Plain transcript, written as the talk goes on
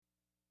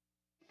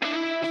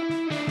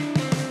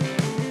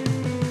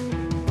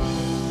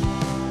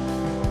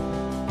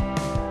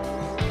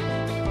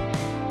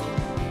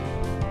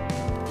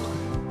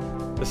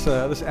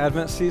this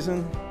Advent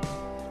season,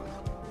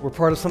 we're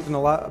part of something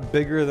a lot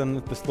bigger than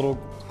this little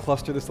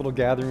cluster, this little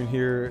gathering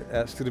here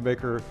at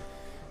Studebaker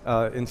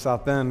in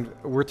South Bend.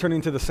 We're turning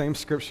to the same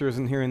scriptures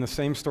and hearing the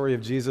same story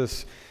of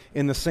Jesus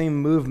in the same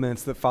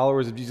movements that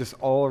followers of Jesus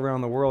all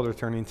around the world are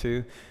turning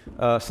to.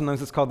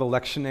 Sometimes it's called the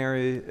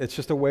lectionary. It's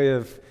just a way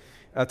of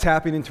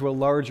tapping into a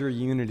larger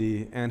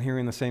unity and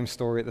hearing the same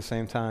story at the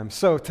same time.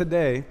 So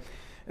today,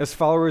 as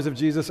followers of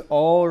Jesus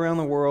all around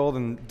the world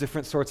and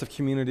different sorts of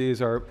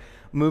communities are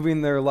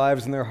moving their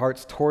lives and their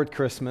hearts toward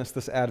Christmas,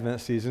 this Advent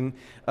season,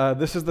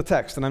 this is the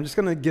text, and I'm just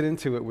going to get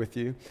into it with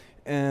you,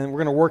 and we're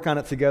going to work on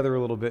it together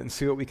a little bit and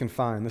see what we can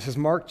find. This is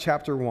Mark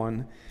chapter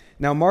 1.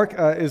 Now, Mark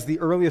is the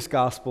earliest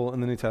gospel in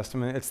the New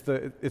Testament.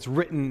 It's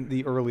written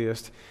the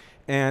earliest.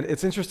 And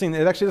it's interesting,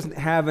 it actually doesn't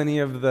have any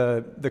of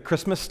the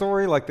Christmas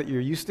story like that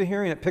you're used to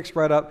hearing. It picks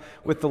right up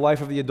with the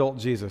life of the adult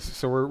Jesus.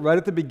 So we're right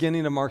at the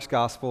beginning of Mark's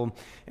gospel,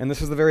 and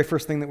this is the very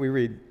first thing that we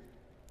read.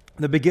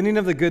 The beginning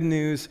of the good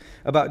news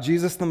about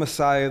Jesus the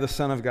Messiah, the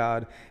Son of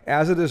God,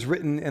 as it is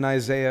written in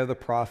Isaiah the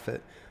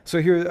prophet. So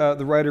here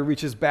the writer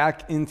reaches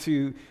back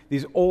into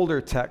these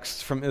older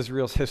texts from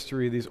Israel's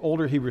history, these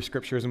older Hebrew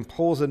scriptures, and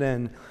pulls it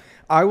in.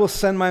 I will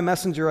send my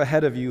messenger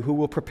ahead of you who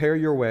will prepare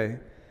your way.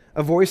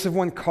 A voice of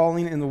one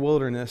calling in the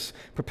wilderness,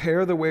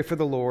 prepare the way for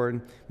the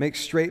Lord, make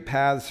straight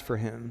paths for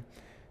him.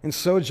 And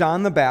so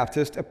John the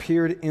Baptist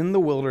appeared in the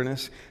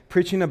wilderness,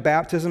 preaching a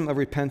baptism of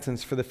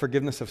repentance for the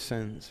forgiveness of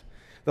sins.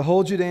 The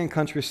whole Judean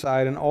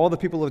countryside and all the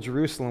people of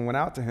Jerusalem went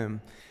out to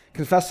him.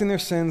 Confessing their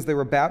sins, they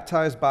were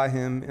baptized by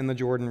him in the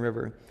Jordan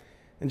River.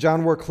 And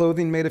John wore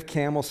clothing made of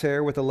camel's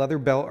hair with a leather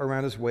belt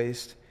around his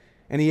waist,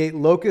 and he ate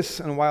locusts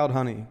and wild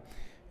honey.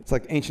 It's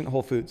like ancient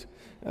Whole Foods.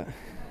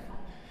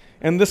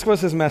 And this was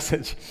his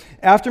message.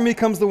 After me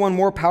comes the one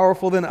more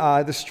powerful than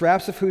I, the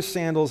straps of whose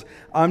sandals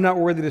I'm not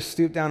worthy to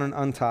stoop down and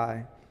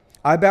untie.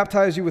 I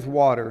baptize you with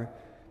water,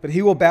 but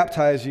he will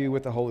baptize you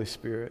with the Holy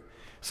Spirit.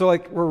 So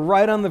we're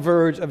right on the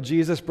verge of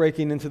Jesus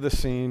breaking into the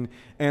scene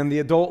and the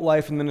adult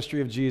life and ministry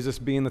of Jesus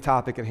being the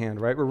topic at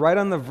hand, right? We're right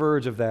on the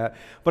verge of that.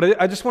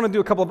 But I just want to do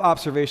a couple of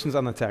observations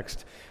on the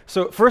text.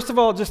 So first of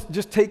all,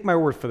 just take my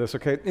word for this,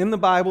 okay? In the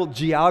Bible,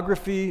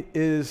 geography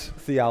is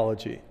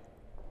theology.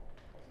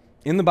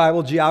 In the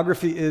Bible,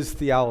 geography is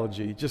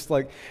theology.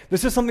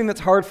 This is something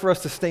that's hard for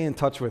us to stay in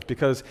touch with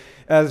because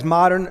as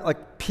modern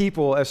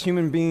people, as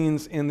human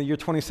beings in the year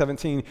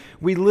 2017,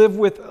 we live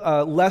with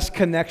less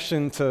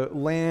connection to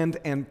land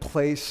and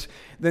place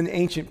than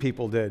ancient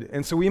people did.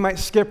 And so we might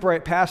skip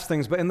right past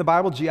things, but in the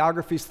Bible,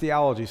 geography is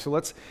theology. So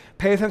let's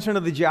pay attention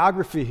to the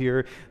geography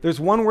here. There's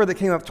one word that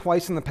came up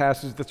twice in the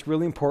passage that's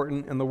really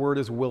important, and the word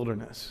is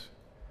wilderness.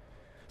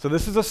 So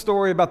this is a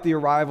story about the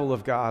arrival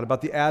of God,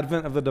 about the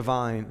advent of the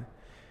divine.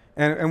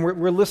 And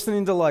we're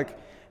listening to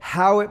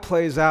how it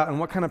plays out and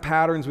what kind of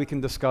patterns we can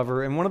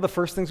discover. And one of the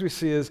first things we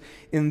see is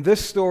in this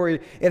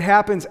story, it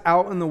happens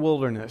out in the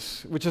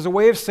wilderness, which is a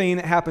way of saying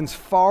it happens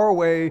far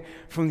away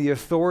from the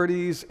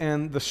authorities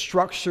and the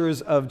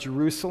structures of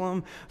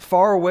Jerusalem,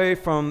 far away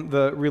from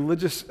the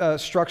religious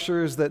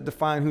structures that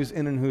define who's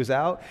in and who's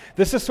out.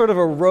 This is sort of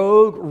a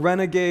rogue,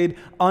 renegade,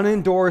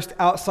 unendorsed,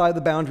 outside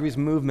the boundaries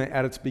movement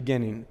at its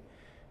beginning.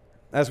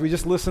 As we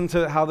just listen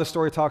to how the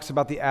story talks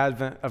about the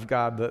advent of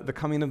God, the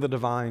coming of the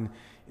divine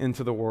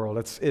into the world.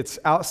 It's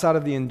outside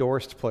of the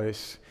endorsed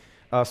place,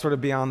 sort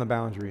of beyond the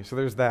boundary. So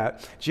there's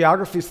that.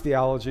 Geography is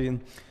theology.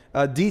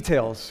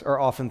 Details are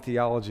often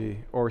theology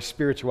or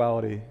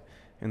spirituality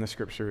in the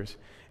scriptures.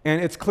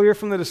 And it's clear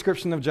from the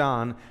description of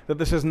John that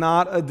this is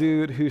not a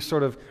dude who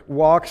sort of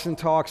walks and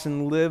talks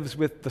and lives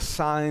with the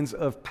signs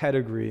of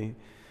pedigree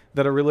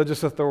that a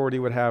religious authority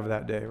would have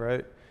that day,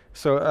 right?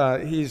 So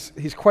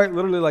he's quite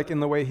literally in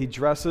the way he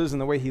dresses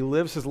and the way he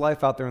lives his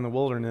life out there in the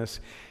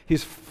wilderness.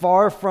 He's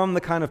far from the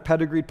kind of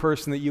pedigreed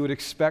person that you would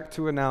expect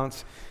to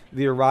announce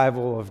the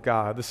arrival of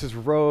God. This is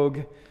rogue,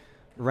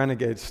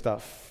 renegade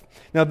stuff.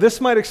 Now, this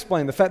might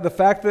explain the fact that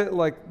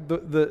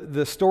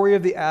the story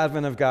of the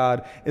advent of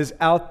God is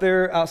out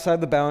there outside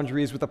the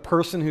boundaries with a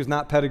person who's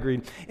not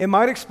pedigreed. It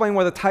might explain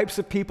why the types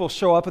of people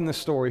show up in this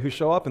story.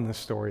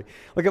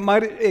 It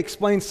might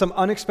explain some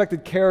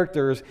unexpected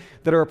characters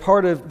that are a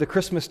part of the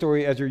Christmas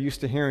story as you're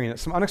used to hearing it.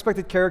 Some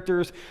unexpected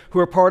characters who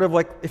are part of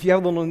if you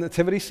have a little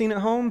nativity scene at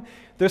home,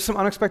 there's some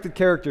unexpected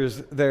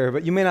characters there,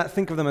 but you may not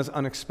think of them as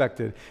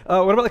unexpected.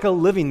 What about a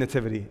living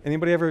nativity?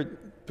 Anybody ever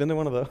been to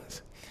one of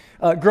those?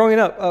 Growing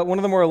up, one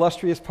of the more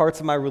illustrious parts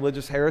of my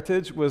religious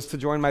heritage was to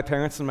join my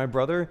parents and my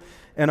brother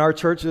in our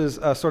church's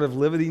sort of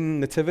living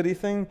nativity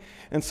thing.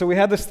 And so we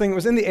had this thing, it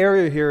was in the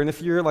area here, and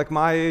if you're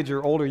my age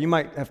or older, you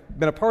might have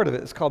been a part of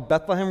it. It's called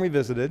Bethlehem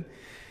Revisited.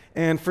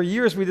 And for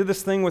years, we did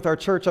this thing with our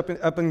church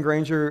up in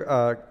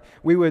Granger.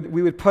 We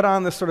would put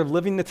on this sort of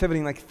living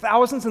nativity,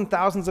 thousands and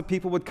thousands of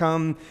people would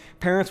come,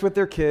 parents with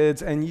their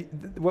kids, and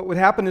what would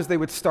happen is they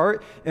would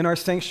start in our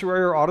sanctuary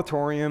or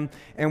auditorium,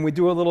 and we'd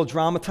do a little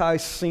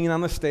dramatized scene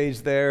on the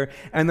stage there,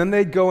 and then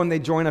they'd go and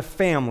they'd join a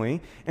family.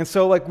 And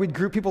so we'd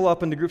group people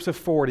up into groups of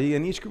 40,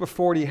 and each group of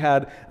 40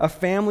 had a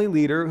family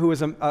leader who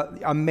was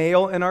a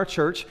male in our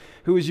church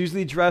who was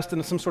usually dressed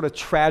in some sort of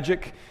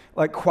tragic,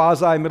 like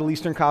quasi-Middle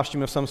Eastern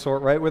costume of some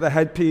sort, right, with a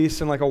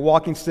headpiece and like a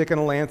walking stick and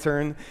a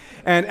lantern.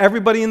 And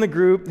everybody in the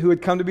group who had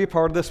come to be a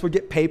part of this would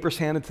get papers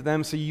handed to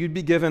them, so you'd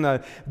be given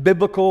a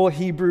biblical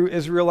Hebrew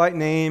Israelite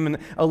name and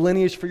a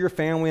lineage for your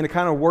family and the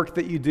kind of work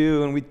that you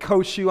do, and we'd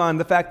coach you on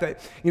the fact that,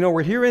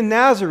 we're here in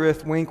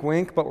Nazareth, wink,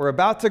 wink, but we're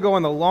about to go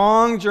on the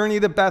long journey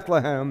to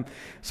Bethlehem,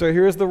 so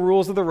here's the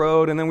rules of the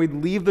road, and then we'd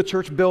leave the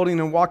church building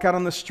and walk out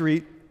on the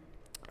street.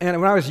 And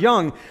when I was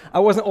young, I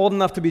wasn't old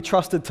enough to be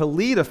trusted to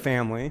lead a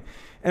family.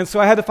 And so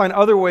I had to find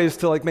other ways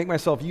to make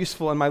myself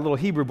useful in my little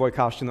Hebrew boy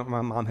costume that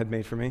my mom had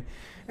made for me.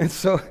 And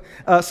so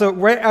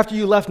right after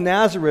you left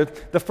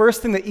Nazareth, the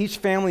first thing that each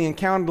family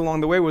encountered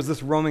along the way was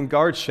this Roman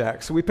guard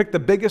shack. So we picked the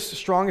biggest,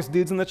 strongest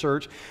dudes in the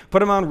church, put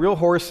them on real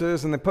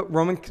horses, and they put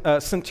Roman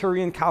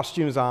centurion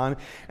costumes on,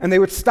 and they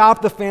would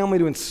stop the family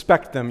to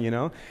inspect them,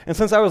 And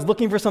since I was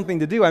looking for something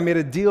to do, I made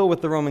a deal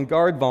with the Roman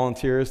guard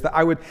volunteers that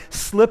I would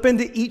slip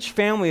into each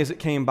family as it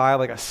came by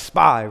like a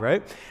spy,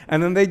 right?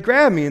 And then they'd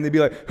grab me and they'd be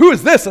like, "Who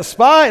is this, a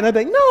spy?" And I'd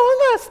be like, "No, I'm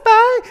not a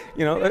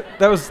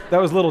spy." That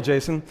was little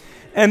Jason.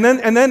 And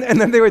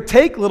then they would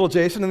take little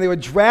Jason and they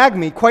would drag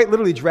me, quite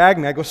literally drag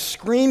me. I'd go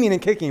screaming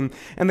and kicking,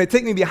 and they'd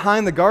take me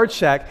behind the guard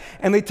shack,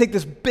 and they'd take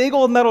this big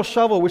old metal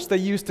shovel, which they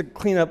used to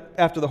clean up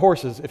after the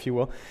horses, if you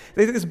will.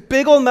 They'd take this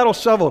big old metal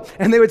shovel,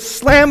 and they would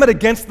slam it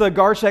against the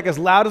guard shack as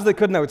loud as they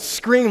could, and I would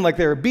scream like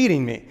they were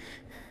beating me.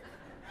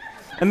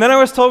 And then I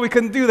was told we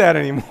couldn't do that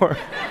anymore,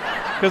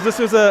 because this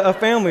was a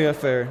family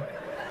affair.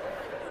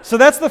 So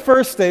that's the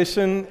first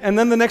station, and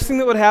then the next thing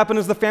that would happen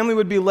is the family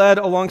would be led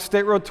along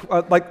State Road,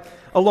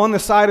 along the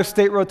side of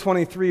State Road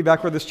 23,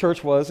 back where this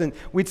church was, and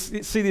we'd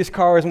see these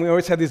cars, and we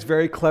always had these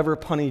very clever,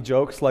 punny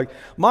jokes like,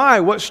 "My,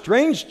 what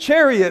strange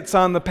chariots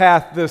on the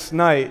path this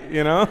night,"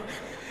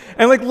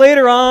 And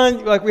later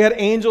on, we had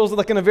angels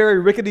in a very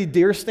rickety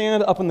deer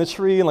stand up in the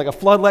tree, and a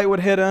floodlight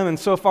would hit them, and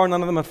so far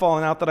none of them have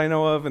fallen out that I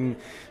know of, and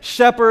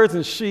shepherds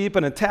and sheep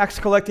and a tax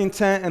collecting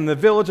tent and the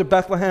village of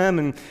Bethlehem,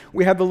 and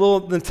we had the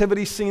little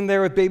nativity scene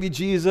there with baby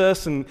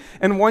Jesus, and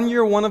one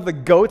year one of the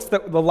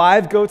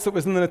live goats that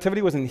was in the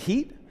nativity was in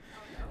heat,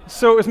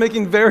 so it was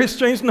making very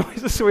strange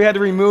noises, so we had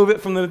to remove it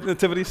from the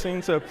nativity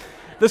scene. So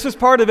this was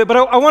part of it, but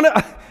I want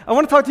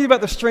to talk to you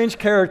about the strange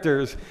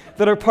characters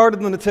that are part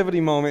of the nativity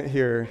moment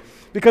here.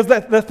 Because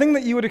the thing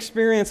that you would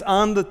experience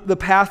on the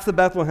path to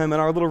Bethlehem in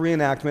our little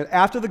reenactment,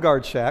 after the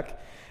guard shack,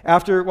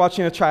 after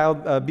watching a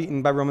child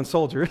beaten by Roman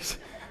soldiers,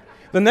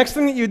 the next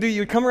thing that you do,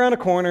 you'd come around a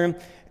corner,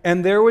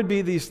 and there would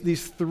be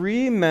these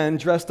three men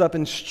dressed up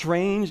in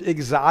strange,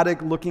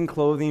 exotic-looking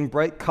clothing,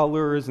 bright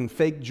colors and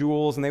fake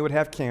jewels, and they would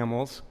have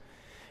camels.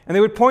 And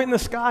they would point in the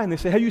sky, and they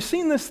say, "Have you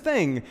seen this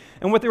thing?"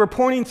 And what they were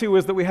pointing to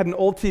was that we had an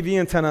old TV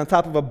antenna on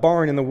top of a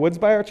barn in the woods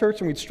by our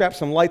church, and we'd strap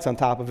some lights on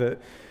top of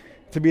it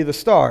to be the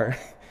star.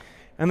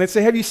 And they'd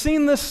say, "Have you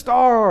seen this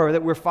star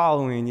that we're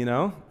following?"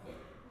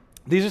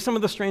 These are some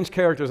of the strange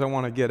characters I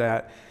want to get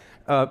at.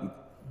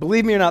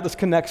 Believe me or not, this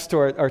connects to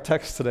our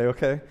text today,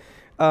 okay?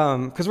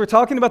 Because we're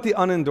talking about the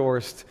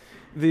unendorsed,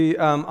 the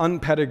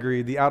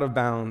unpedigreed, the out of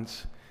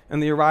bounds,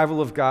 and the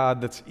arrival of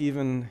God that's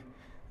even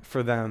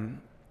for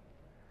them.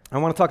 I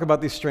want to talk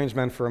about these strange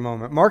men for a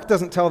moment. Mark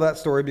doesn't tell that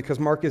story because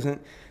Mark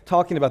isn't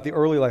talking about the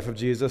early life of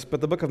Jesus,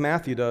 but the book of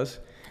Matthew does.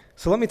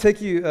 So let me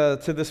take you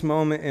to this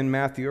moment in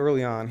Matthew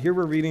early on. Here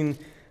we're reading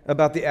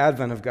about the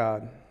advent of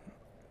God.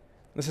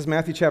 This is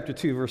Matthew chapter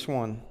 2, verse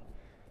 1.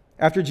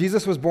 After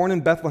Jesus was born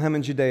in Bethlehem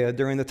in Judea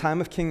during the time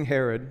of King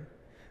Herod,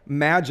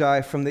 Magi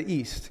from the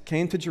east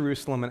came to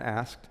Jerusalem and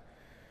asked,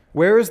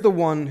 "Where is the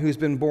one who's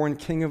been born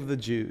King of the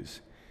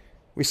Jews?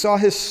 We saw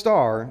his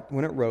star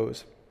when it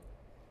rose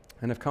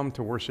and have come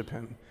to worship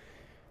him."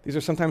 These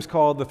are sometimes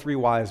called the three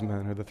wise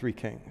men or the three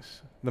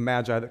kings, the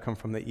Magi that come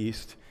from the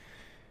east.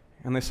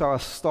 And they saw a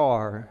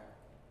star,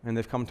 and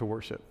they've come to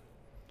worship.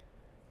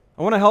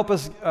 I want to help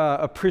us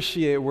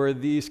appreciate where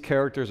these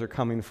characters are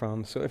coming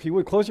from. So if you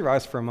would, close your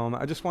eyes for a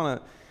moment. I just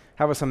want to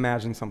have us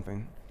imagine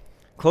something.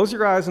 Close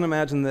your eyes and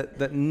imagine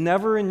that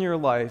never in your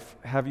life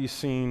have you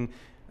seen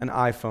an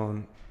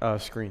iPhone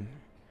screen.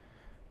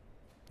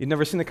 You've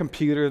never seen a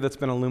computer that's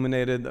been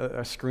illuminated,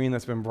 a screen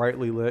that's been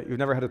brightly lit. You've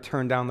never had to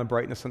turn down the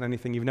brightness on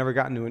anything. You've never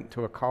gotten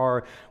into a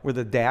car where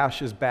the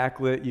dash is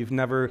backlit. You've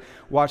never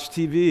watched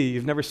TV.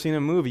 You've never seen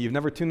a movie. You've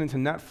never tuned into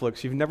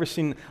Netflix. You've never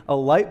seen a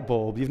light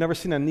bulb. You've never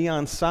seen a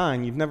neon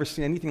sign. You've never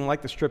seen anything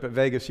like the Strip at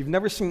Vegas. You've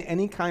never seen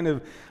any kind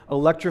of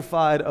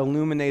electrified,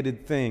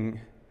 illuminated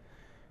thing.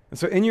 And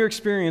so in your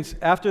experience,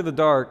 after the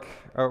dark,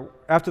 or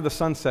after the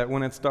sunset,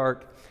 when it's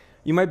dark,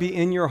 you might be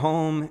in your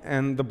home,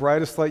 and the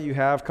brightest light you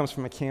have comes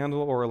from a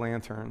candle or a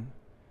lantern.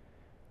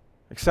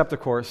 Except, of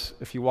course,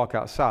 if you walk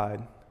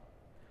outside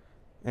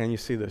and you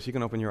see this, you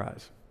can open your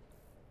eyes.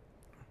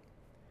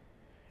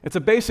 It's a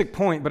basic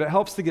point, but it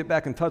helps to get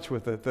back in touch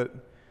with it, that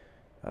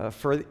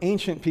for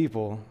ancient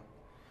people,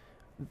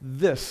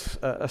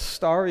 a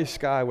starry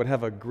sky would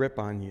have a grip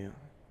on you.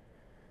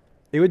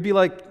 It would be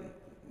like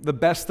the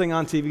best thing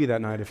on TV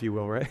that night, if you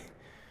will, right?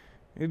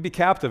 It would be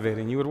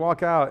captivating. You would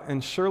walk out,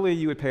 and surely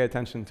you would pay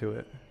attention to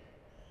it.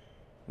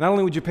 not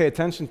only would you pay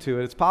attention to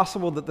it, it's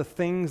possible that the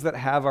things that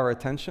have our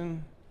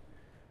attention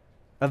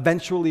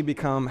eventually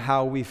become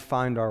how we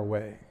find our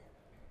way.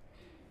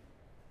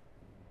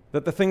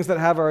 That the things that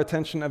have our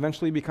attention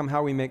eventually become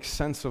how we make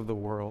sense of the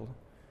world,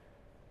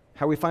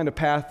 how we find a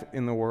path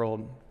in the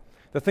world.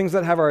 The things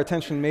that have our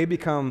attention may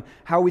become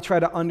how we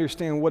try to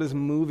understand what is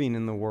moving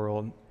in the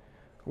world,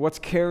 what's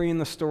carrying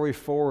the story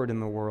forward in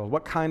the world,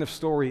 what kind of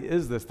story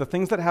is this? The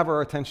things that have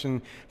our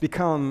attention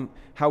become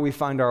how we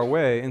find our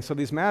way. And so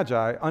these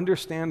magi,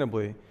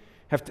 understandably,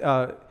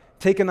 have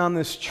taken on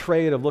this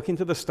trade of looking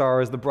to the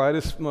stars, the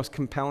brightest, most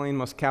compelling,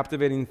 most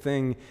captivating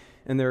thing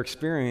in their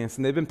experience,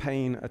 and they've been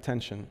paying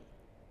attention.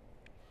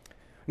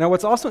 Now,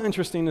 what's also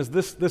interesting is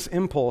this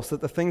impulse that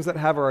the things that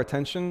have our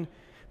attention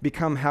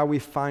become how we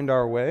find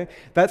our way.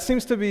 That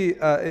seems to be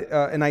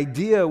an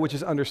idea which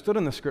is understood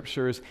in the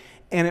Scriptures,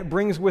 and it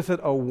brings with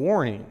it a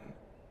warning.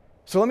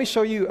 So let me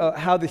show you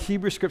how the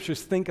Hebrew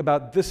Scriptures think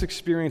about this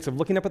experience of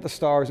looking up at the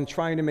stars and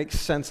trying to make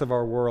sense of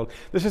our world.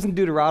 This is in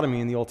Deuteronomy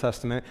in the Old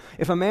Testament.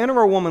 If a man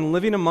or a woman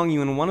living among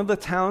you in one of the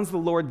towns the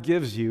Lord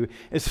gives you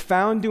is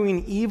found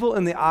doing evil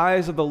in the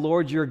eyes of the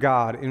Lord your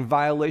God in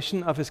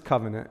violation of his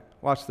covenant,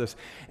 watch this,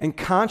 and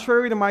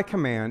contrary to my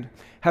command,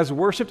 has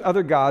worshipped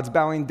other gods,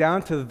 bowing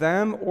down to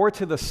them or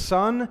to the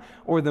sun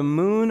or the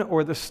moon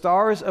or the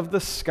stars of the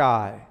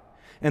sky,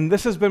 and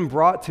this has been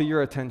brought to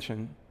your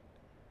attention,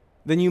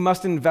 then you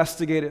must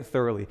investigate it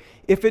thoroughly.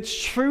 If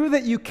it's true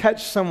that you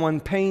catch someone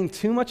paying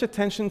too much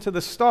attention to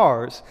the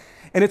stars,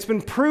 and it's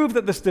been proved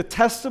that this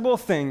detestable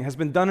thing has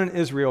been done in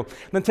Israel,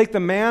 then take the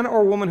man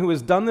or woman who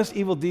has done this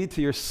evil deed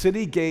to your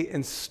city gate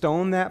and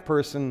stone that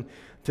person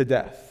to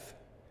death.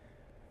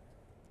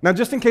 Now,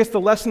 just in case the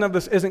lesson of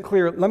this isn't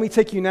clear, let me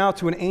take you now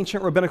to an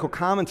ancient rabbinical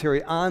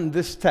commentary on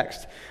this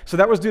text. So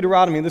that was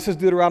Deuteronomy. This is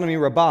Deuteronomy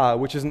Rabbah,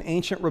 which is an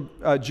ancient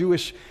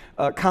Jewish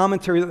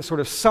commentary that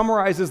sort of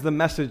summarizes the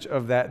message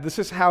of that. This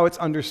is how it's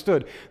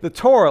understood. The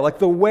Torah, like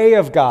the way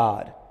of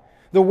God.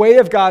 The way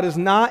of God is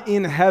not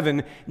in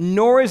heaven,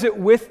 nor is it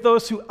with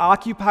those who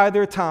occupy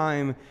their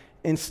time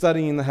in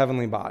studying the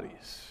heavenly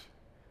bodies.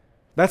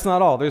 That's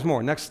not all. There's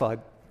more. Next slide.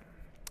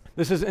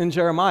 This is in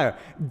Jeremiah.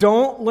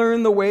 Don't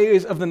learn the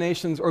ways of the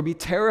nations or be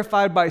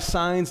terrified by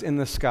signs in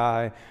the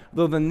sky,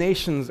 though the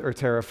nations are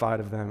terrified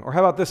of them. Or how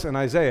about this in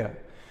Isaiah?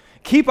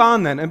 Keep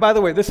on then. And by the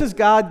way, this is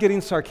God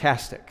getting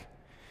sarcastic.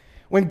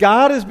 When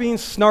God is being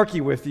snarky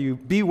with you,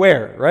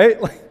 beware, right?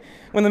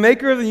 When the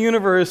maker of the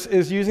universe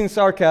is using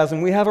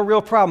sarcasm, we have a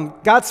real problem.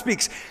 God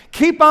speaks,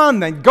 keep on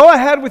then. Go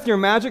ahead with your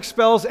magic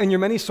spells and your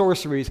many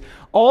sorceries.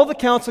 All the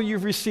counsel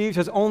you've received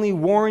has only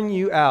worn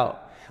you out.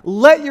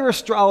 Let your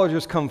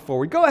astrologers come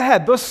forward. Go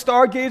ahead. Those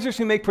stargazers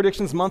who make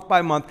predictions month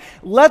by month,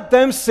 let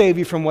them save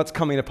you from what's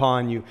coming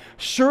upon you.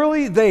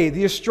 Surely they,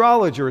 the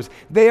astrologers,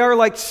 they are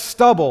like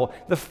stubble.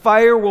 The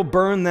fire will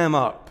burn them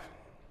up.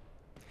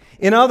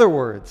 In other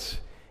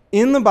words,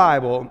 in the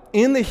Bible,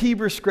 in the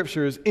Hebrew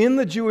Scriptures, in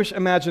the Jewish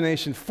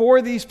imagination,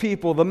 for these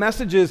people, the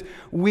message is,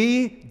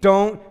 we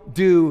don't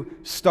do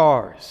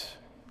stars.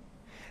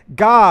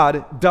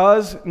 God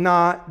does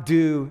not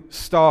do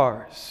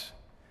stars.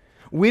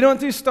 We don't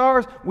do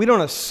stars. We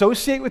don't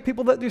associate with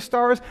people that do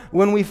stars.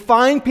 When we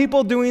find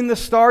people doing the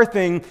star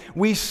thing,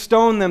 we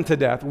stone them to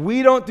death.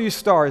 We don't do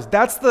stars.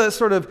 That's the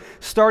sort of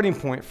starting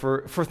point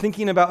for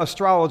thinking about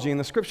astrology in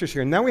the Scriptures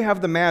here. And now we have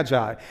the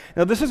Magi.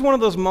 Now, this is one of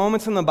those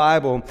moments in the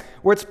Bible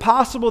where it's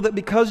possible that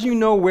because you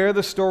know where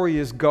the story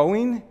is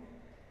going,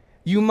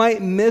 you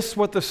might miss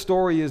what the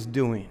story is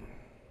doing.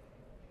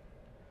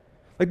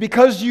 Like,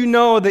 because you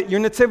know that your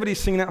nativity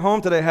scene at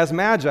home today has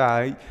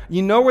magi,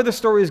 you know where the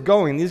story is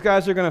going. These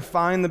guys are going to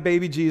find the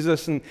baby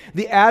Jesus, and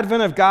the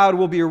advent of God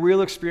will be a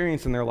real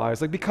experience in their lives.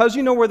 Like, because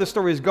you know where the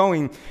story is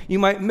going, you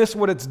might miss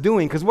what it's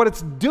doing. Because what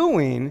it's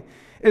doing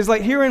is,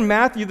 like here in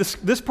Matthew,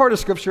 this part of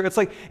Scripture, it's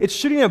like it's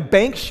shooting a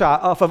bank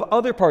shot off of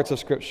other parts of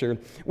Scripture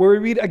where we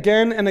read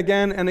again and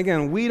again and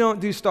again, we don't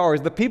do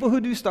stars. The people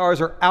who do stars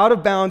are out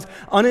of bounds,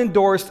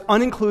 unendorsed,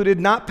 unincluded,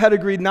 not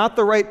pedigreed, not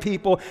the right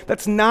people.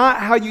 That's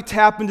not how you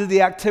tap into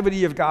the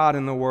activity of God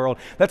in the world.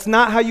 That's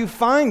not how you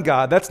find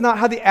God. That's not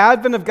how the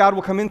advent of God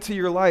will come into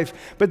your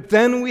life. But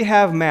then we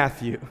have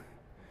Matthew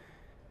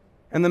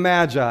and the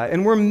Magi,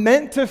 and we're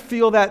meant to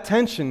feel that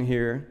tension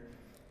here.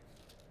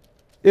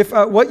 If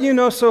what you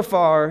know so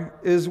far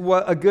is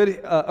what a good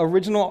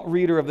original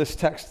reader of this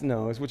text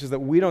knows, which is that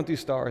we don't do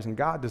stars and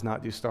God does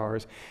not do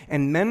stars,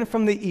 and men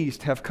from the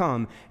east have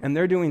come and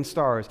they're doing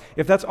stars.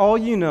 If that's all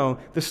you know,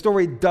 the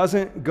story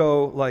doesn't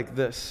go like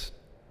this.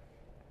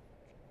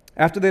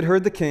 After they'd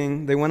heard the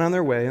king, they went on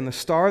their way, and the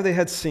star they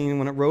had seen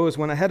when it rose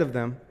went ahead of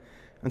them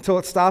until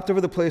it stopped over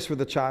the place where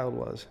the child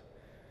was.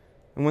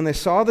 And when they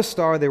saw the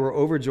star, they were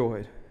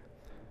overjoyed.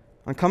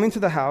 On coming to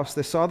the house,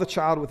 they saw the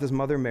child with his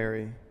mother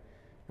Mary,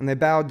 and they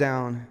bowed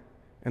down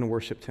and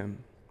worshiped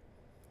him.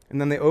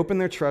 And then they opened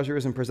their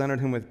treasures and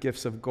presented him with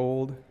gifts of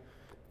gold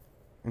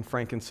and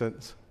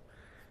frankincense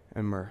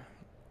and myrrh.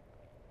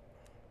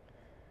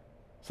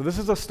 So this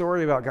is a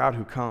story about God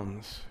who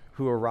comes,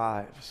 who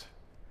arrives,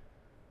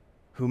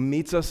 who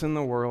meets us in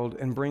the world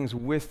and brings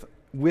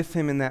with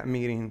him in that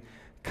meeting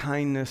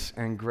kindness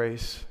and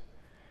grace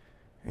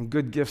and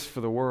good gifts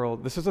for the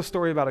world. This is a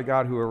story about a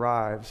God who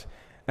arrives,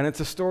 and it's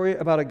a story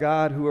about a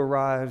God who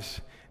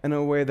arrives in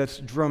a way that's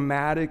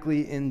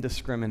dramatically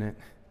indiscriminate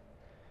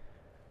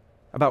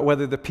about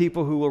whether the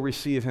people who will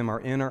receive him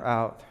are in or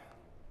out.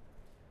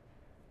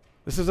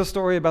 This is a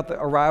story about the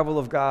arrival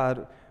of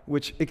God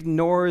which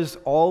ignores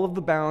all of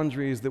the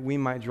boundaries that we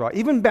might draw,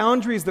 even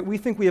boundaries that we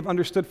think we have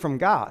understood from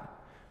God.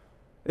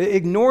 It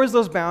ignores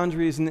those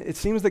boundaries, and it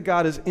seems that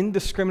God is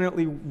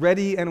indiscriminately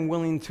ready and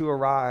willing to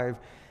arrive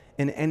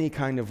in any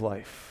kind of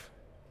life.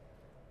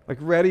 Like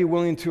ready,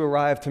 willing to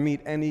arrive to meet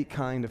any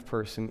kind of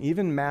person,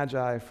 even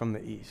magi from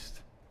the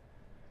east.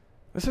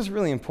 This is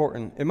really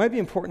important. It might be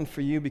important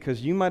for you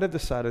because you might have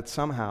decided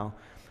somehow,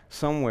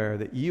 somewhere,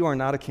 that you are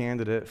not a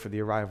candidate for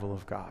the arrival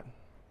of God.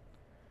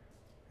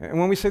 And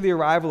when we say the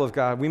arrival of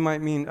God, we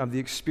might mean of the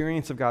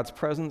experience of God's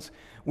presence.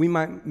 We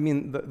might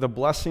mean the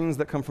blessings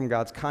that come from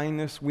God's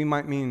kindness. We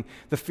might mean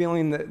the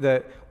feeling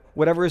that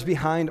whatever is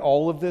behind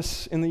all of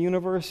this in the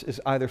universe is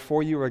either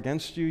for you or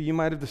against you. You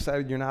might have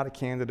decided you're not a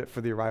candidate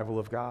for the arrival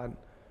of God.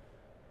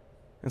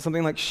 And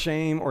something like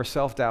shame or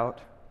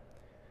self-doubt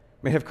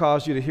may have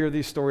caused you to hear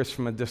these stories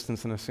from a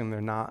distance and assume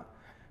they're not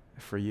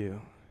for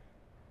you.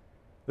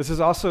 This is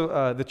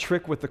also the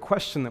trick with the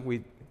question that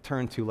we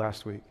turned to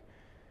last week.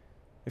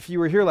 If you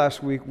were here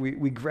last week,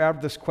 we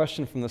grabbed this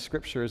question from the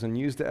scriptures and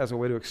used it as a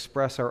way to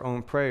express our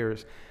own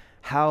prayers.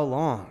 How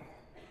long?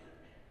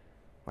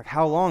 Like,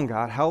 how long,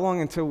 God? How long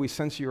until we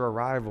sense your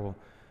arrival?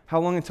 How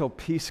long until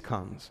peace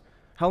comes?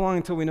 How long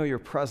until we know your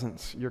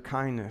presence, your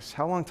kindness?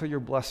 How long until your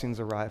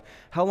blessings arrive?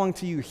 How long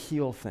till you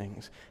heal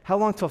things? How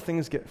long till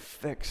things get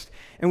fixed?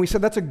 And we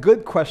said that's a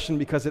good question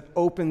because it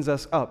opens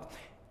us up.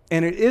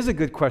 And it is a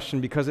good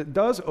question because it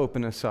does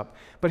open us up.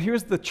 But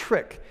here's the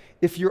trick.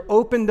 If you're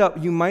opened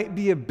up, you might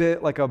be a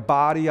bit like a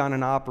body on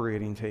an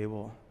operating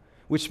table,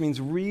 which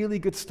means really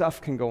good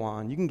stuff can go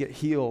on. You can get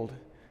healed.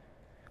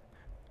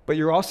 But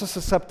you're also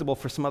susceptible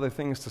for some other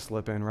things to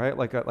slip in, right?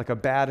 Like a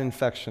bad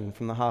infection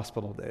from the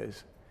hospital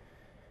days.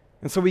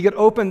 And so we get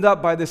opened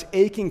up by this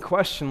aching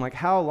question, like,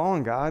 how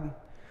long, God?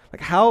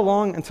 Like, how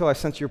long until I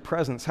sense your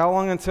presence? How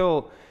long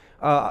until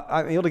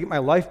I'm able to get my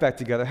life back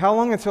together? How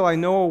long until I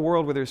know a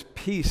world where there's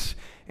peace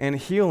and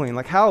healing?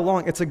 Like, how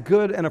long? It's a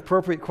good and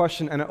appropriate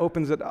question, and it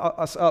opens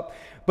us up.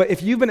 But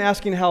if you've been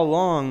asking how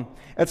long,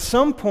 at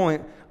some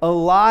point, a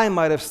lie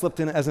might have slipped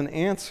in as an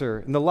answer.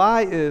 And the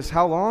lie is,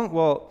 how long?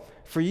 Well,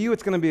 for you,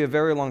 it's going to be a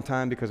very long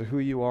time because of who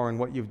you are and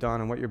what you've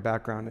done and what your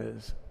background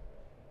is.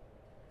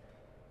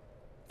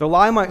 The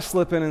lie might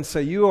slip in and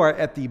say, you are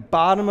at the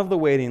bottom of the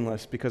waiting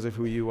list because of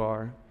who you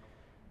are,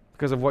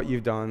 because of what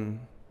you've done,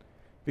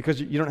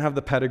 because you don't have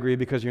the pedigree,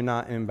 because you're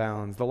not in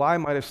bounds. The lie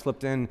might have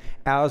slipped in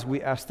as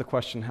we ask the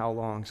question, how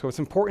long? So it's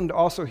important to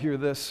also hear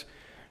this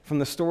from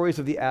the stories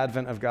of the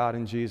advent of God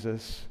and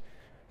Jesus,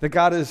 that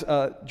God is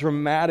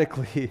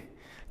dramatically,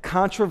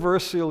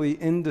 controversially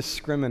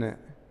indiscriminate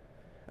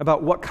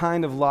about what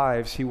kind of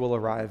lives he will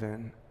arrive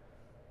in,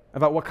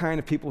 about what kind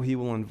of people he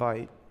will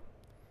invite,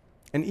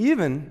 and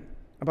even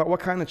about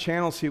what kind of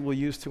channels he will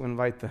use to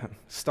invite them,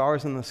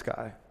 stars in the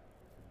sky.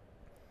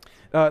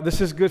 This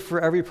is good for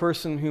every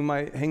person who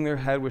might hang their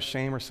head with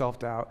shame or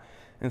self-doubt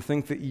and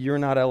think that you're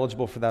not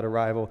eligible for that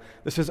arrival.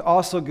 This is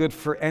also good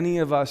for any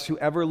of us who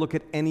ever look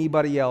at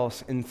anybody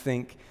else and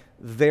think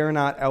they're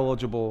not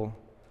eligible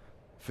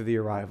for the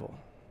arrival.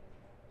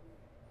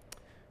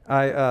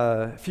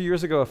 A few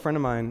years ago, a friend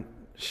of mine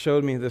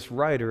showed me this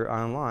writer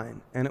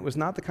online, and it was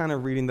not the kind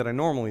of reading that I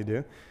normally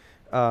do.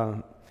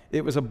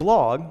 It was a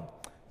blog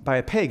by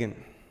a pagan.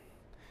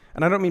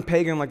 And I don't mean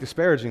pagan like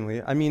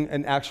disparagingly. I mean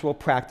an actual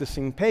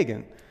practicing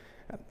pagan.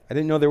 I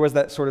didn't know there was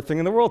that sort of thing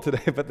in the world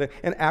today, but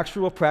an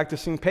actual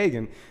practicing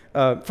pagan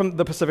from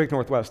the Pacific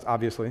Northwest,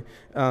 obviously.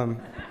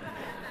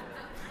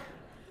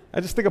 I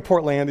just think of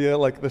Portlandia,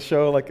 like the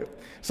show.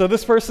 So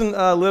this person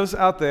lives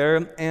out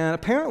there, and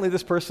apparently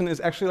this person is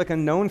actually like a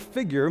known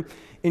figure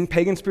in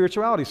pagan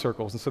spirituality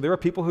circles. And so there are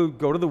people who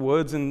go to the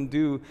woods and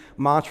do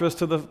mantras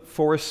to the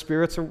forest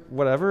spirits or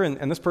whatever,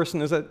 and this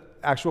person is an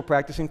actual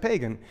practicing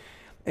pagan.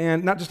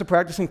 And not just a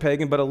practicing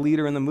pagan, but a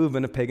leader in the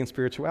movement of pagan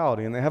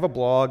spirituality. And they have a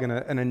blog and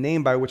a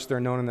name by which they're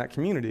known in that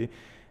community.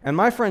 And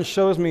my friend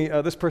shows me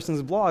this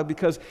person's blog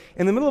because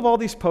in the middle of all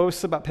these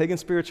posts about pagan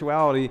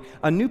spirituality,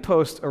 a new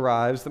post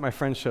arrives that my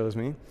friend shows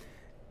me.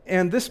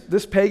 And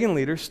this pagan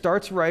leader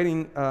starts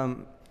writing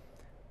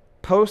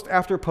post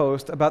after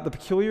post about the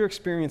peculiar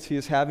experience he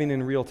is having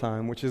in real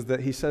time, which is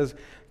that he says,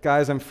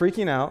 guys, I'm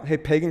freaking out. Hey,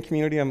 pagan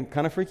community, I'm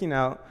kind of freaking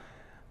out,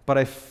 but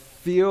I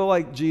feel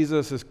like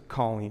Jesus is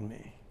calling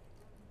me.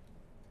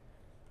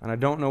 And I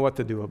don't know what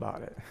to do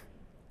about it.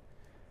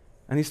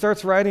 And he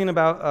starts writing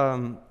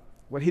about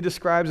what he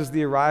describes as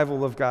the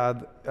arrival of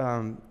God,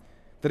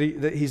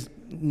 that he's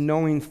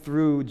knowing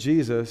through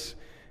Jesus,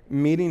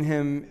 meeting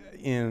him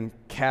in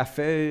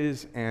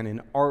cafes and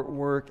in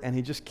artwork, and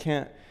he just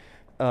can't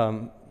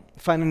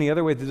find any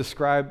other way to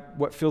describe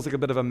what feels like a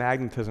bit of a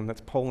magnetism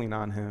that's pulling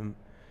on him.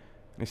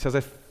 And he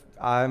says,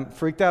 I'm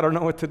freaked out, I don't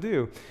know what to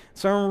do.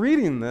 So I'm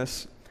reading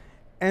this,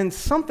 And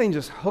something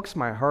just hooks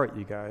my heart,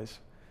 you guys.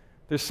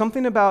 There's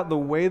something about the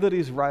way that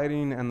he's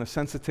writing and the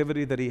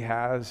sensitivity that he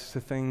has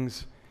to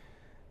things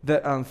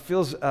that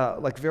feels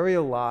like very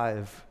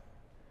alive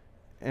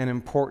and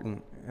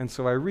important. And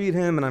so I read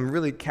him, and I'm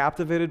really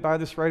captivated by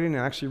this writing,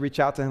 and I actually reach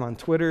out to him on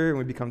Twitter, and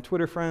we become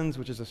Twitter friends,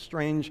 which is a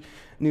strange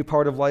new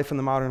part of life in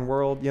the modern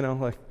world.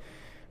 Like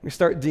we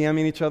start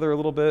DMing each other a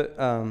little bit.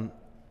 And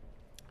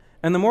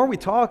the more we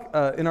talk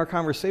in our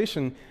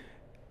conversation,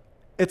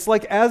 it's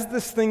like as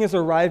this thing is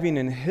arriving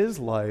in his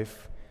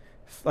life,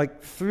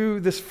 like through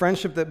this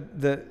friendship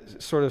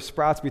that sort of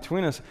sprouts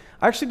between us,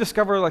 I actually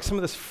discover like some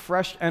of this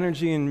fresh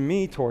energy in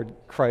me toward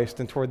Christ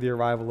and toward the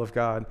arrival of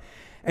God.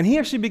 And he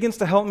actually begins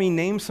to help me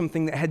name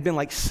something that had been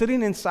like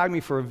sitting inside me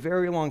for a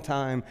very long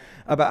time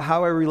about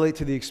how I relate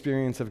to the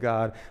experience of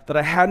God that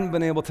I hadn't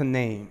been able to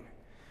name.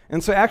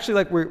 And so actually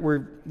like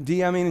we're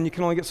DMing and you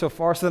can only get so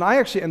far. So then I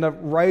actually end up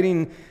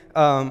writing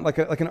like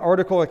an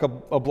article, like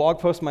a blog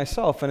post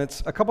myself. And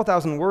it's a couple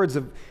thousand words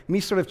of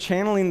me sort of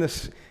channeling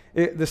this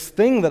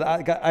thing that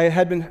I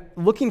had been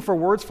looking for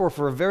words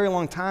for a very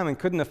long time and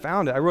couldn't have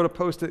found it. I wrote a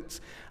post, it's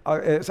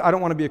I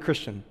Don't Want to Be a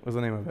Christian was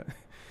the name of it.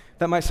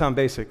 That might sound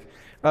basic.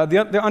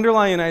 The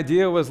underlying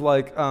idea was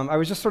like, I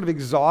was just sort of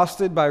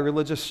exhausted by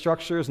religious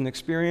structures and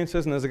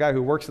experiences, and as a guy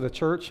who works at a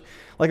church,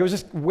 like it was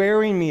just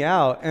wearing me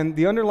out. And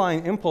the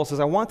underlying impulse is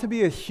I want to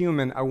be a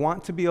human, I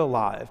want to be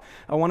alive,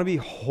 I want to be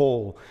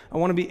whole, I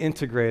want to be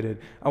integrated,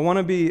 I want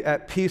to be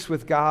at peace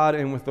with God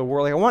and with the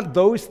world. Like I want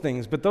those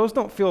things, but those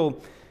don't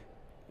feel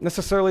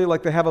necessarily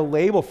like they have a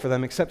label for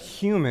them except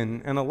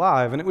human and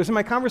alive. And it was in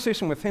my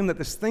conversation with him that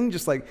this thing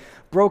just like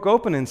broke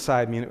open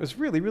inside me, and it was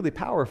really, really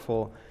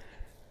powerful.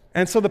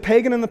 And so the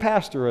pagan and the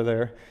pastor are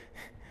there.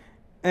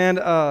 And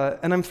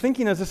I'm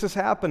thinking as this is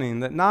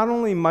happening that not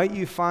only might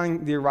you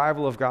find the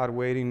arrival of God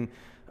waiting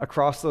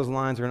across those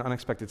lines or in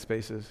unexpected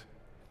spaces,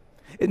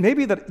 it may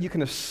be that you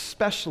can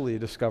especially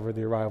discover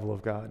the arrival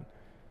of God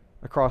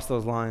across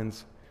those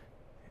lines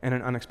and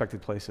in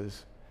unexpected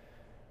places.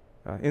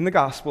 In the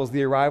Gospels,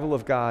 the arrival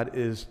of God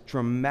is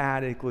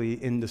dramatically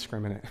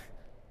indiscriminate,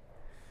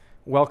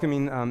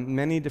 welcoming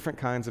many different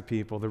kinds of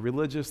people, the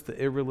religious, the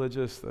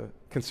irreligious, the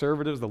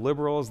conservatives, the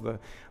liberals, the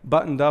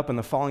buttoned up and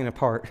the falling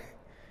apart,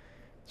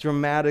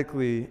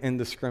 dramatically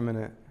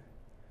indiscriminate.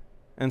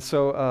 And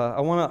so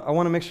I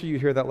want to make sure you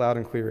hear that loud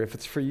and clear. If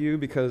it's for you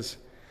because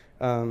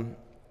you've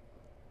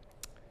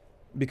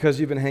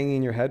been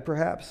hanging your head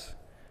perhaps,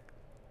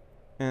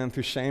 and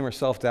through shame or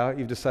self-doubt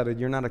you've decided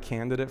you're not a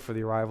candidate for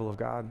the arrival of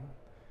God,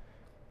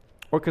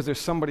 or because there's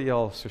somebody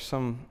else or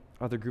some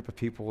other group of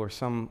people or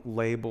some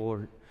label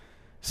or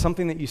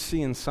something that you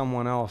see in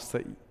someone else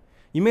that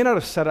you may not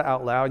have said it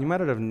out loud, you might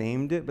not have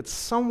named it, but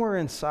somewhere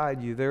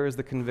inside you there is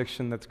the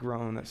conviction that's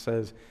grown that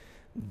says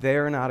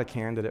they're not a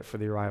candidate for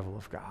the arrival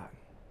of God.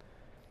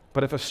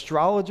 But if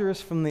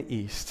astrologers from the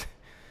East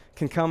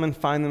can come and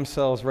find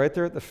themselves right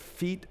there at the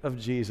feet of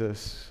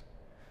Jesus,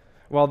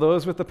 while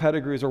those with the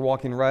pedigrees are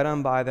walking right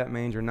on by that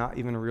manger, not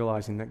even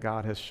realizing that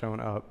God has shown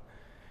up,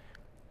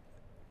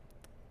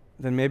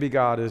 then maybe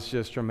God is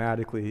just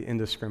dramatically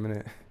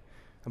indiscriminate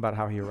about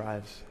how he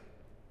arrives.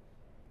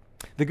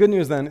 The good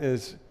news then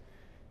is,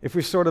 if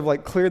we sort of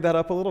like cleared that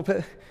up a little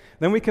bit,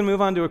 then we can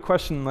move on to a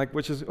question like,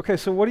 which is, okay,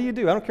 so what do you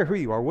do? I don't care who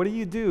you are. What do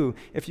you do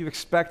if you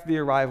expect the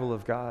arrival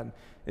of God?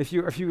 If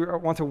you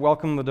want to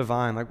welcome the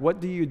divine, like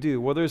what do you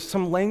do? Well, there's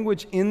some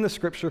language in the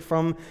scripture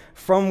from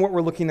what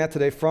we're looking at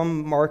today,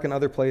 from Mark and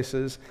other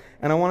places,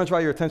 and I want to draw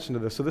your attention to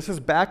this. So this is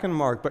back in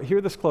Mark, but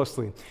hear this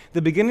closely.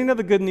 The beginning of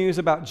the good news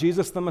about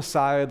Jesus the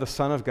Messiah, the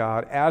Son of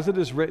God, as it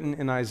is written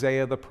in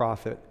Isaiah the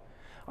prophet,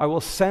 I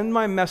will send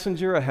my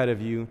messenger ahead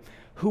of you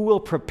who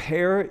will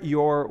prepare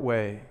your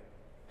way.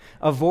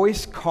 A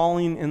voice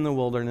calling in the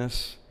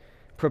wilderness,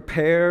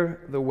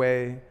 prepare the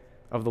way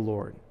of the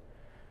Lord.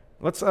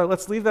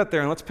 Let's leave that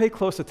there and let's pay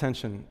close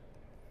attention.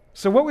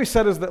 So what we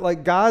said is that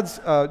like God's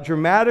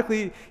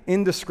dramatically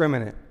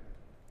indiscriminate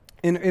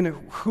in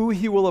who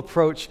he will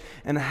approach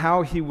and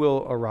how he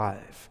will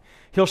arrive.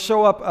 He'll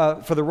show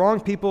up for the wrong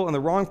people in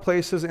the wrong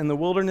places in the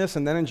wilderness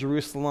and then in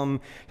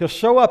Jerusalem. He'll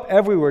show up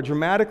everywhere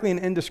dramatically and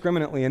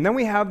indiscriminately. And then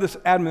we have this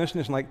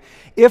admonition like,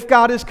 if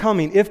God is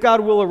coming, if God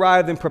will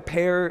arrive, then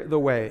prepare the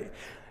way.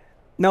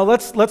 Now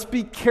let's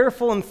be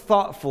careful and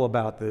thoughtful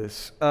about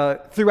this.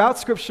 Throughout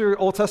Scripture,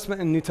 Old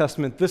Testament and New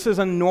Testament, this is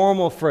a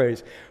normal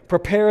phrase.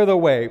 Prepare the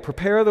way for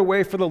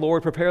the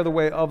Lord, prepare the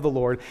way of the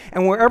Lord.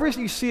 And wherever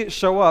you see it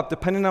show up,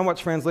 depending on what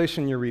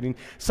translation you're reading,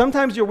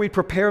 sometimes you'll read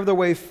prepare the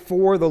way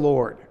for the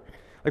Lord.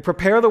 Like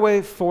prepare the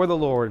way for the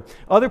Lord.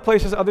 Other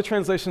places, other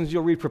translations,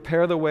 you'll read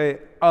prepare the way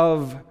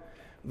of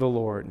the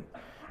Lord.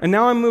 And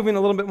now I'm moving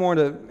a little bit more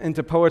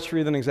into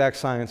poetry than exact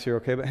science here,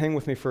 okay? But hang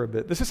with me for a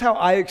bit. This is how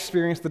I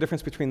experience the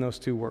difference between those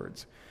two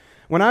words.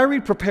 When I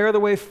read prepare the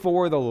way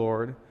for the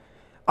Lord,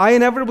 I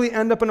inevitably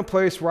end up in a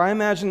place where I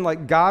imagine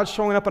like God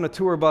showing up on a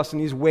tour bus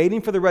and he's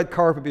waiting for the red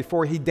carpet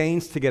before he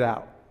deigns to get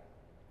out.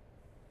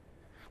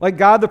 Like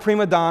God the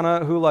prima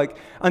donna who like,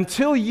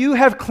 until you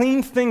have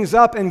cleaned things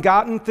up and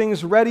gotten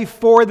things ready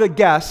for the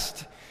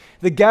guest,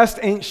 The guest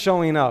ain't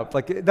showing up.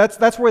 Like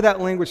that's where that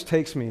language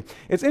takes me.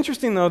 It's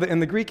interesting, though, that in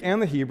the Greek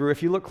and the Hebrew,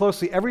 if you look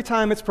closely, every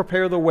time it's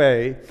prepare the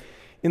way,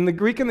 in the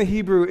Greek and the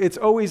Hebrew, it's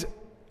always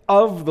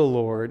of the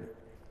Lord,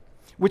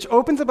 which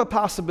opens up a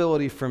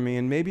possibility for me,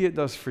 and maybe it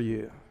does for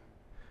you,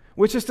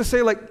 which is to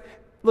say, like,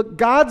 look,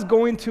 God's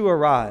going to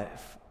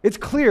arrive. It's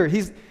clear.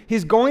 He's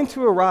going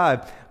to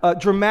arrive.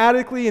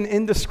 Dramatically and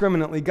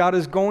indiscriminately, God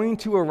is going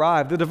to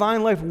arrive. The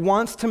divine life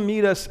wants to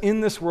meet us in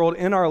this world,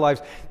 in our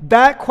lives.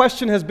 That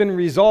question has been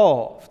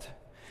resolved.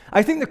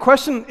 I think the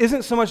question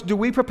isn't so much, do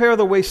we prepare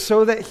the way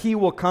so that he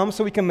will come,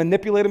 so we can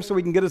manipulate him, so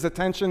we can get his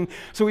attention,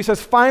 so he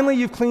says, finally,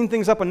 you've cleaned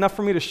things up enough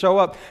for me to show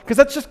up, because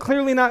that's just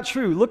clearly not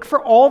true. Look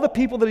for all the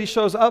people that he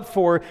shows up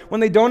for when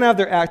they don't have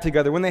their act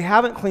together, when they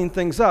haven't cleaned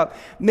things up.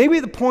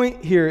 Maybe the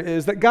point here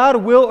is that God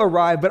will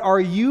arrive, but are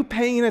you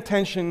paying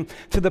attention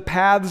to the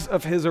paths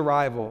of his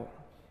arrival?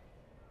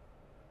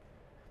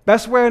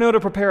 Best way I know to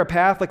prepare a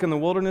path, like in the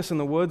wilderness, in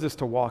the woods, is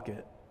to walk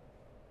it.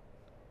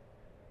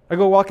 I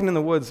go walking in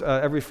the woods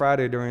every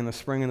Friday during the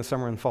spring and the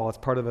summer and fall. It's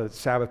part of a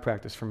Sabbath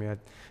practice for me. I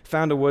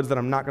found a woods that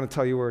I'm not going to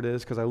tell you where it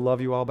is because I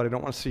love you all, but I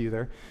don't want to see you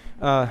there.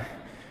 And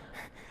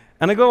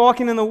I go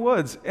walking in the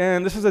woods,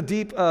 and this is a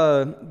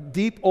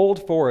deep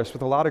old forest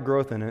with a lot of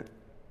growth in it.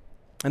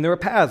 And there are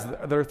paths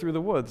that are through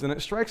the woods, and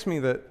it strikes me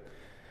that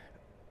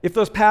if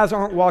those paths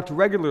aren't walked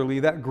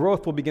regularly, that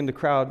growth will begin to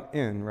crowd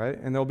in, right?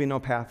 And there'll be no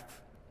path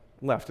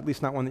left, at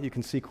least not one that you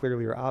can see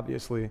clearly or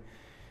obviously.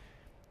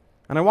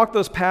 And I walk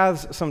those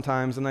paths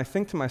sometimes, and I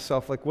think to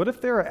myself, like, what if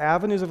there are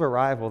avenues of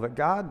arrival that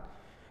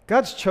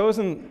God's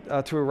chosen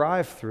to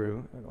arrive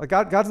through? Like,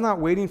 God's not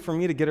waiting for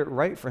me to get it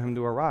right for him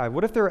to arrive.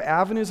 What if there are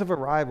avenues of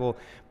arrival,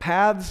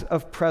 paths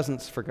of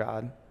presence for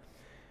God,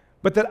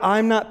 but that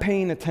I'm not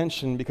paying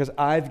attention because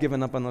I've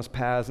given up on those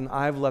paths and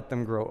I've let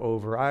them grow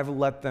over. I've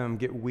let them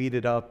get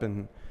weeded up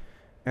and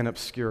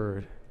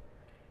obscured.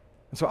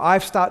 And so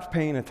I've stopped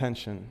paying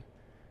attention.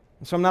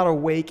 And so I'm not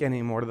awake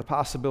anymore to the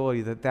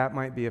possibility that that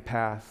might be a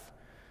path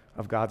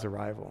of God's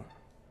arrival.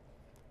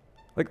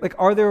 Like,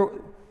 are there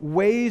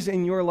ways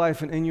in your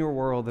life and in your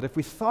world that if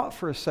we thought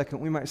for a second,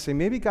 we might say,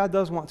 maybe God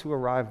does want to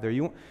arrive there.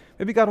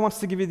 Maybe God wants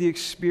to give you the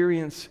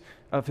experience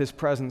of his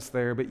presence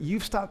there, but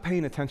you've stopped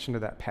paying attention to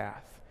that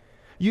path.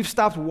 You've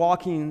stopped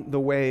walking the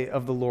way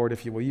of the Lord,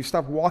 if you will. You've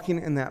stopped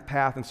walking in that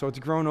path, and so it's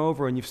grown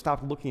over, and you've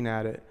stopped looking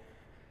at it.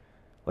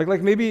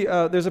 Like maybe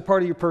there's a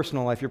part of your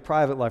personal life, your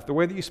private life, the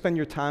way that you spend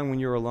your time when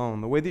you're alone,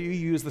 the way that you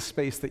use the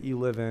space that you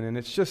live in, and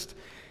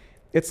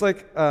it's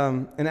like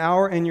an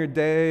hour in your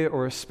day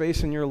or a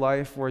space in your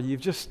life where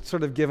you've just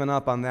sort of given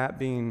up on that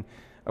being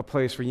a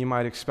place where you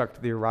might expect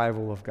the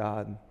arrival of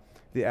God,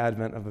 the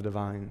advent of the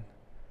divine.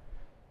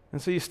 And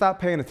so you stop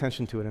paying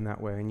attention to it in that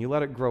way, and you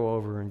let it grow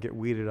over and get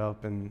weeded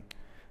up and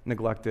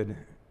neglected.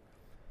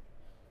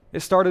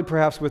 It started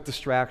perhaps with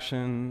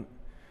distraction,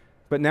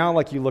 but now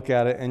like you look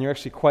at it and you're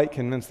actually quite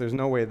convinced there's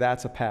no way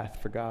that's a path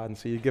for God, and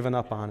so you've given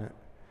up on it.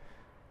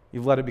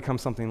 You've let it become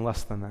something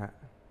less than that.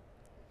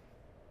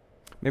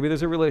 Maybe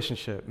there's a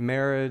relationship,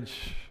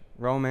 marriage,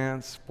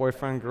 romance,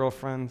 boyfriend,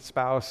 girlfriend,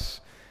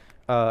 spouse,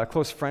 a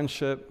close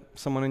friendship,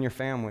 someone in your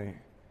family.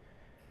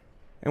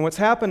 And what's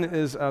happened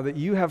is that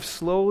you have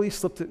slowly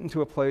slipped it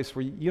into a place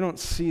where you don't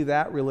see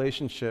that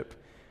relationship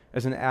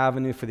as an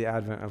avenue for the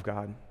advent of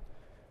God.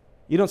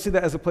 You don't see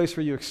that as a place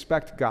where you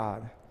expect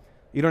God.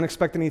 You don't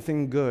expect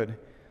anything good.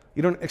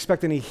 You don't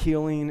expect any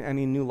healing,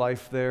 any new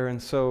life there.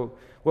 And so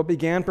what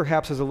began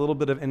perhaps as a little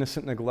bit of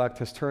innocent neglect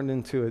has turned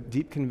into a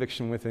deep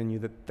conviction within you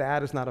that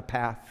that is not a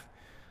path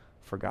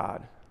for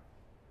God.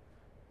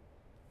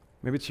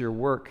 Maybe it's your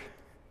work,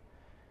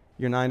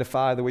 your 9 to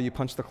 5, the way you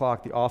punch the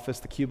clock, the office,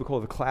 the cubicle,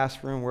 the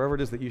classroom, wherever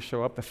it is that you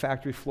show up, the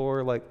factory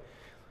floor,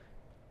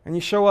 and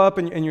you show up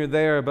and you're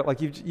there,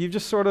 but you've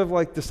just sort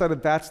of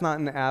decided that's not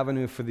an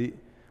avenue for the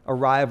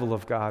arrival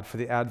of God, for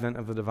the advent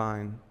of the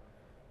divine.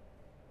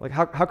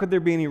 How could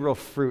there be any real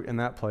fruit in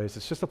that place?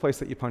 It's just a place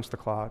that you punch the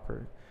clock,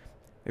 or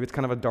maybe it's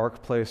kind of a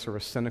dark place or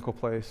a cynical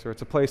place, or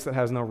it's a place that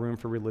has no room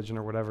for religion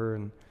or whatever.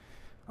 And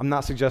I'm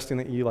not suggesting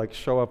that you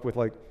show up with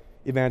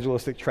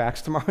evangelistic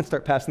tracts tomorrow and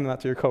start passing them out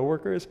to your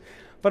coworkers.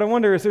 But I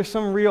wonder, is there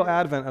some real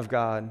advent of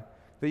God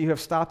that you have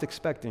stopped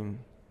expecting,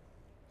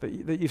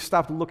 that you've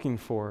stopped looking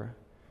for?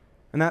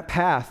 And that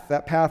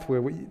pathway,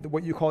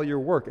 what you call your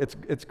work,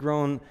 it's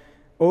grown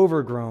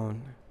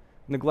overgrown,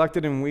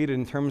 neglected and weeded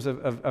in terms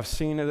of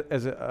seeing it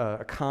as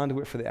a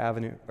conduit for the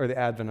avenue or the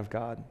advent of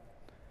God.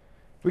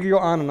 We could go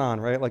on and on,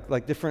 right?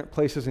 Like different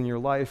places in your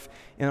life,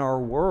 in our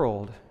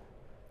world,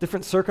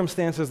 different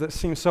circumstances that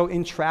seem so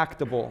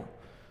intractable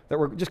that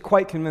we're just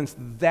quite convinced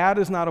that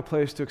is not a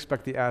place to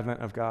expect the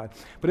advent of God.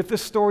 But if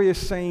this story is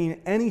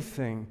saying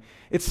anything,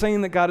 it's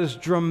saying that God is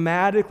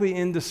dramatically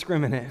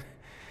indiscriminate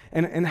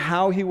in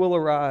how he will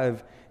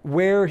arrive,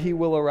 where he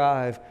will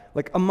arrive,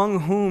 among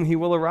whom he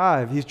will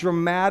arrive. He's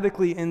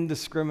dramatically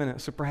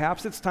indiscriminate. So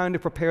perhaps it's time to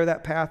prepare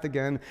that path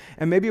again,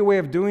 and maybe a way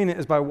of doing it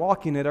is by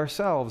walking it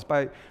ourselves,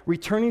 by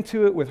returning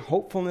to it with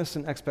hopefulness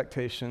and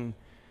expectation.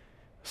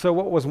 So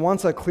what was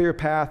once a clear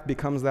path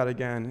becomes that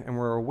again, and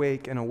we're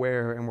awake and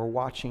aware, and we're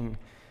watching,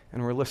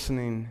 and we're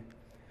listening,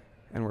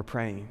 and we're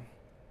praying.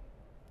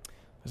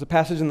 There's a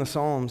passage in the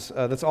Psalms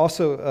that's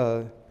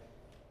also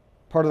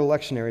part of the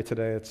lectionary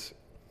today. It's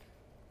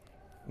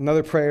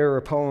another prayer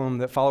or poem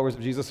that followers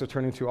of Jesus are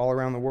turning to all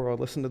around the world.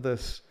 Listen to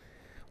this.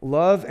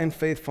 Love and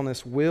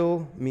faithfulness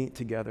will meet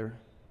together.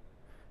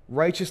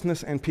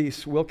 Righteousness and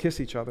peace will kiss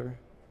each other.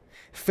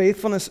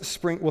 Faithfulness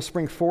will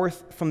spring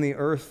forth from the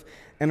earth,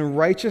 and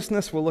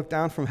righteousness will look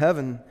down from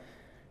heaven.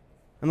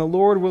 And the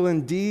Lord will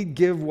indeed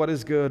give what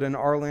is good, and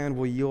our land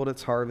will yield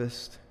its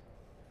harvest.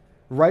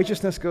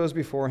 Righteousness goes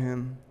before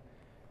him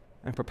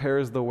and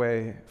prepares the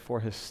way for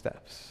his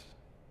steps.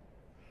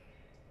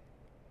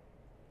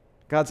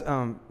 God's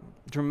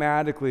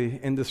dramatically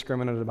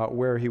indiscriminate about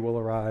where he will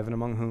arrive and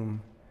among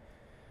whom.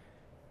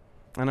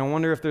 And I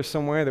wonder if there's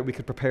some way that we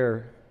could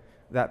prepare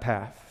that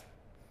path.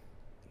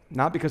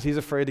 Not because he's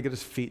afraid to get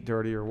his feet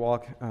dirty or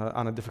walk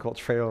on a difficult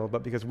trail,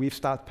 but because we've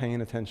stopped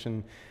paying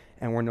attention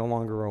and we're no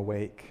longer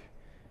awake.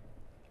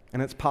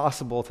 And it's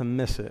possible to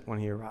miss it when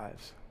he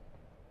arrives.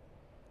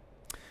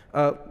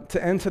 To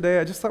end today,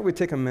 I just thought we'd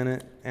take a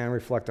minute and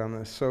reflect on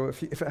this. So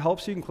if it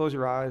helps, you can close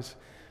your eyes.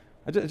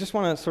 I just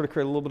want to sort of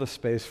create a little bit of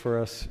space for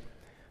us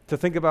to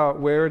think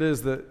about where it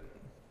is that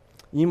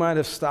you might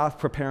have stopped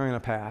preparing a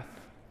path.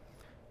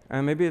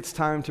 And maybe it's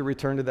time to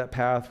return to that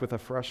path with a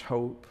fresh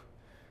hope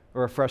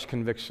or a fresh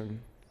conviction.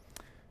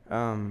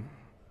 So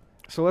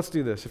let's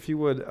do this. If you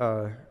would,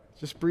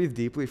 just breathe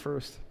deeply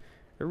first.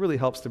 It really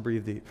helps to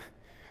breathe deep.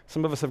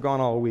 Some of us have gone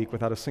all week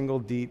without a single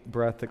deep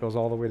breath that goes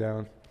all the way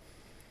down.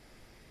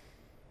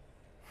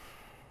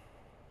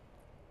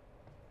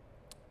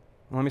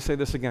 Let me say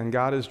this again.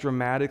 God is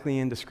dramatically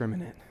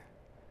indiscriminate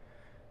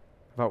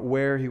about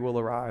where he will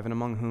arrive and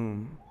among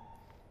whom.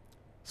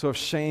 So if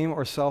shame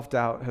or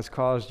self-doubt has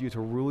caused you to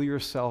rule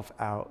yourself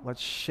out, let's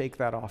shake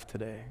that off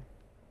today.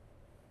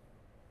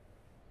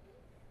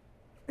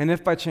 And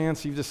if by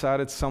chance you've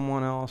decided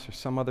someone else or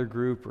some other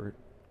group or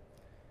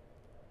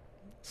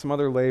some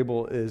other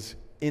label is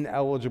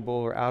ineligible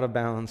or out of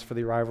bounds for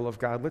the arrival of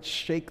God, let's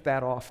shake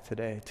that off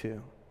today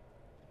too.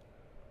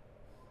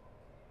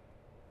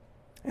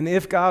 And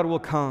if God will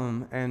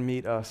come and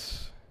meet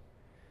us,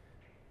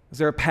 is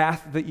there a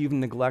path that you've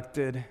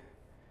neglected?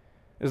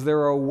 Is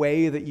there a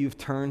way that you've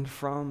turned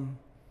from?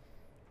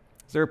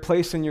 Is there a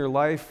place in your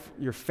life,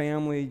 your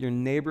family, your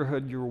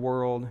neighborhood, your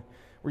world,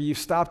 where you've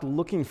stopped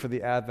looking for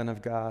the advent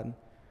of God?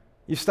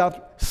 You've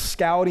stopped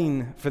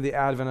scouting for the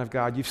advent of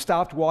God. You've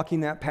stopped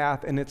walking that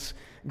path, and it's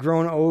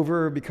grown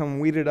over, become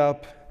weeded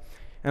up,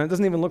 and it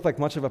doesn't even look like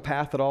much of a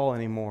path at all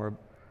anymore.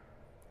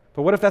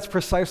 But what if that's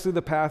precisely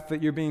the path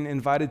that you're being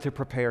invited to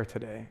prepare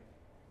today?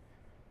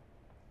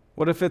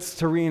 What if it's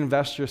to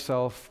reinvest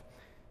yourself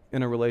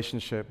in a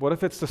relationship? What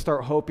if it's to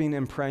start hoping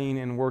and praying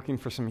and working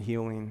for some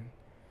healing?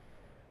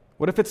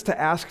 What if it's to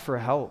ask for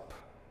help?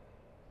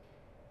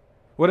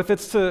 What if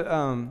it's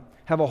to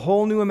have a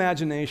whole new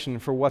imagination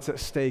for what's at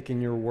stake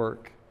in your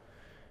work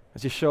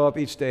as you show up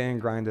each day and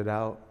grind it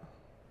out?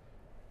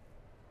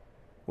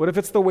 What if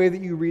it's the way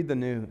that you read the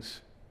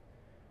news?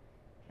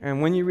 And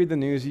when you read the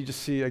news, you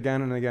just see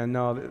again and again,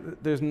 no,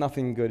 there's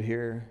nothing good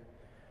here.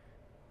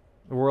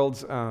 The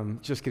world's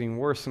just getting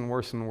worse and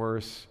worse and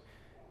worse.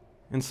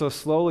 And so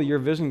slowly your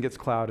vision gets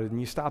clouded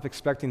and you stop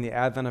expecting the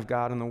advent of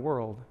God in the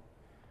world.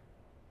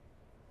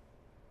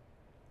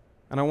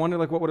 And I wonder,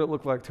 what would it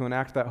look like to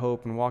enact that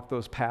hope and walk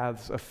those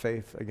paths of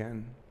faith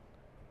again?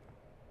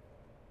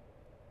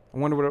 I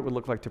wonder what it would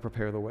look like to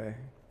prepare the way.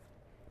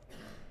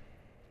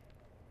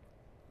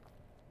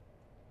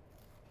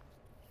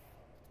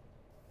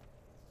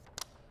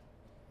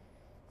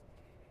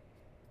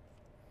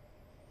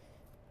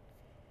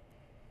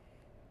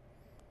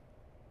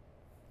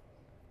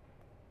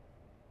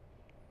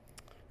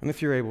 And if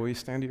you're able, will you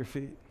stand to your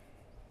feet?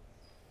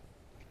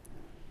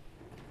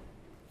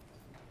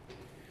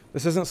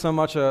 This isn't so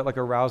much like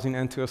a rousing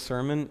end to a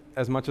sermon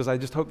as much as I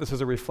just hope this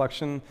is a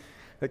reflection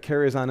that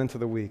carries on into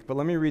the week. But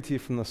let me read to you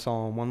from the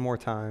Psalm one more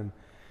time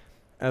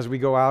as we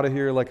go out of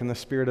here in the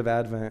spirit of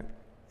Advent,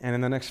 and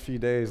in the next few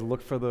days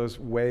look for those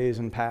ways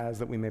and paths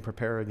that we may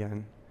prepare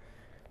again.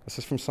 This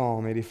is from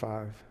Psalm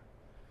 85.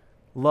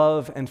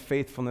 Love and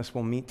faithfulness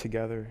will meet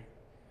together.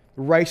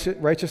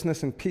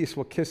 Righteousness and peace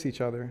will kiss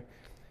each other.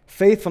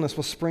 Faithfulness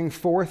will spring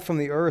forth from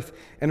the earth,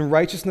 and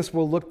righteousness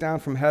will look down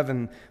from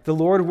heaven. The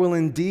Lord will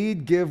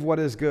indeed give what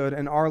is good,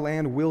 and our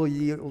land will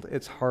yield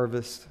its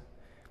harvest.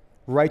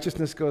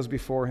 Righteousness goes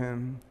before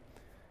him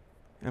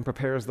and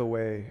prepares the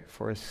way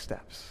for his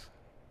steps.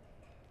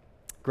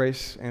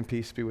 Grace and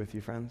peace be with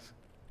you, friends.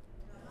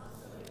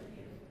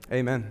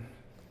 Amen.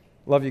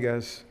 Love you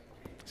guys.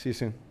 See you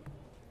soon.